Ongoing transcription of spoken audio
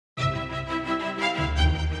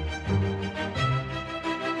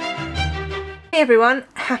everyone,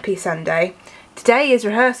 happy Sunday. Today is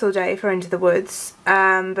rehearsal day for Into the Woods,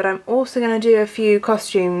 but I'm also going to do a few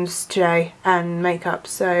costumes today and makeup,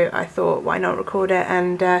 so I thought why not record it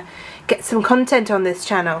and get some content on this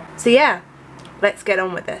channel. So yeah, let's get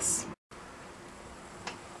on with this.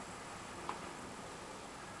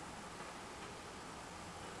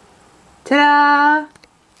 Ta-da!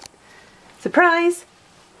 Surprise!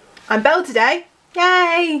 I'm Belle today!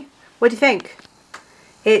 Yay! What do you think?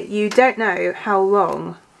 You don't know how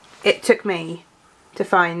long it took me to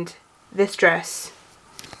find this dress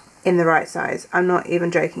in the right size. I'm not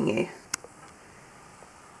even joking you.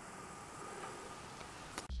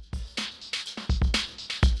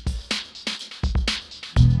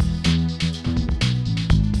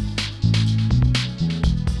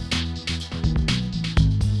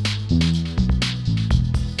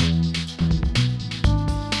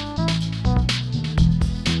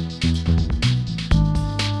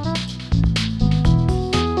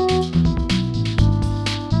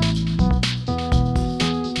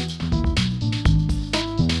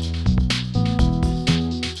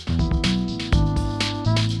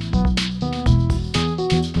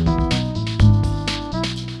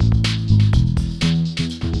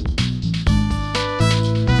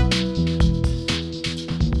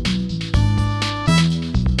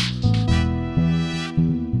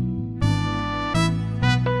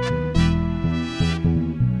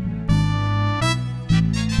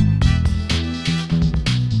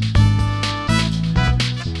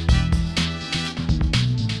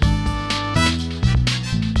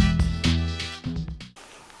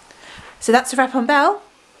 So that's a wrap on Belle.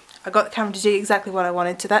 I got the camera to do exactly what I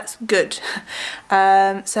wanted, so that's good.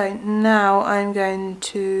 So now I'm going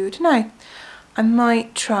to, I don't know, I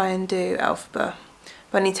might try and do Alphaba,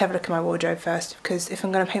 but I need to have a look at my wardrobe first, because if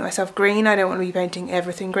I'm going to paint myself green, I don't want to be painting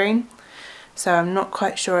everything green. So I'm not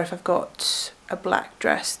quite sure if I've got a black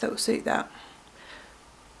dress that will suit that.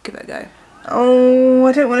 Give it a go. Oh,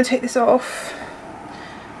 I don't want to take this off.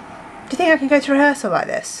 Do you think I can go to rehearsal like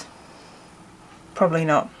this? Probably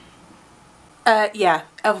not. Yeah,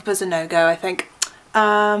 Alphaba's a no-go, I think.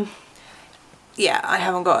 Yeah, I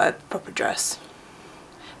haven't got a proper dress.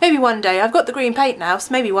 Maybe one day. I've got the green paint now,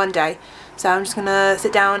 so maybe one day. So I'm just gonna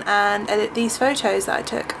sit down and edit these photos that I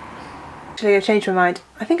took. Actually, I've changed my mind.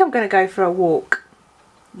 I think I'm gonna go for a walk.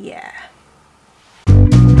 Yeah.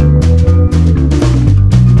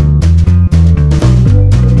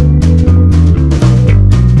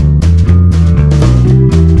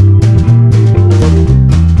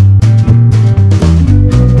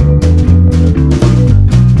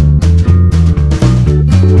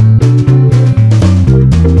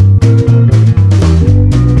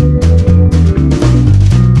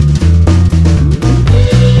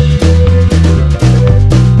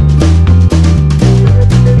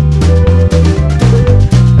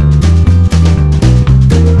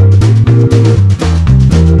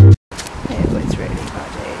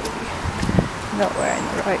 Not wearing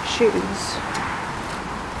the right shoes.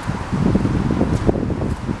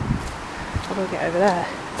 How do I get over there?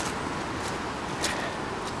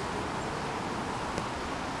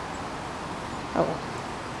 Oh well.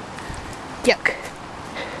 Yuck!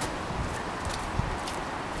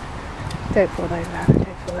 Don't fall over,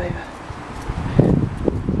 don't fall over.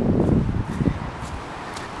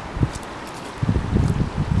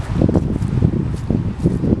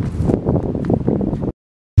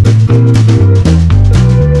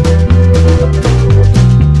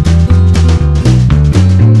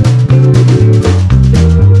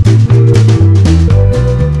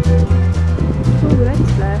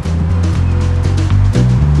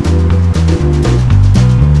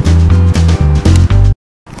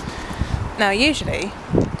 Now usually,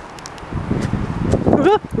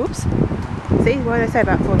 oops, see what did I say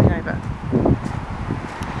about falling over?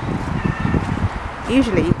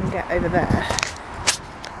 Usually you can get over there.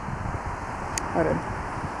 Hold on,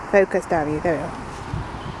 focus down you, there we are.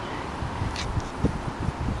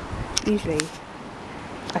 Usually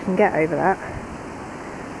I can get over that.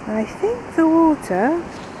 And I think the water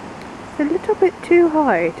is a little bit too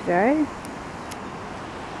high today.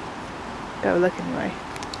 Go look anyway.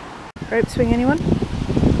 Rope swing, anyone?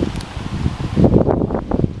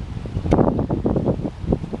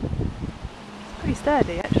 Pretty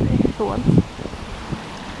sturdy actually, for one.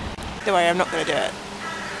 Don't worry, I'm not going to do it.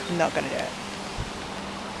 I'm not going to do it.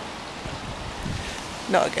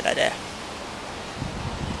 Not a good idea.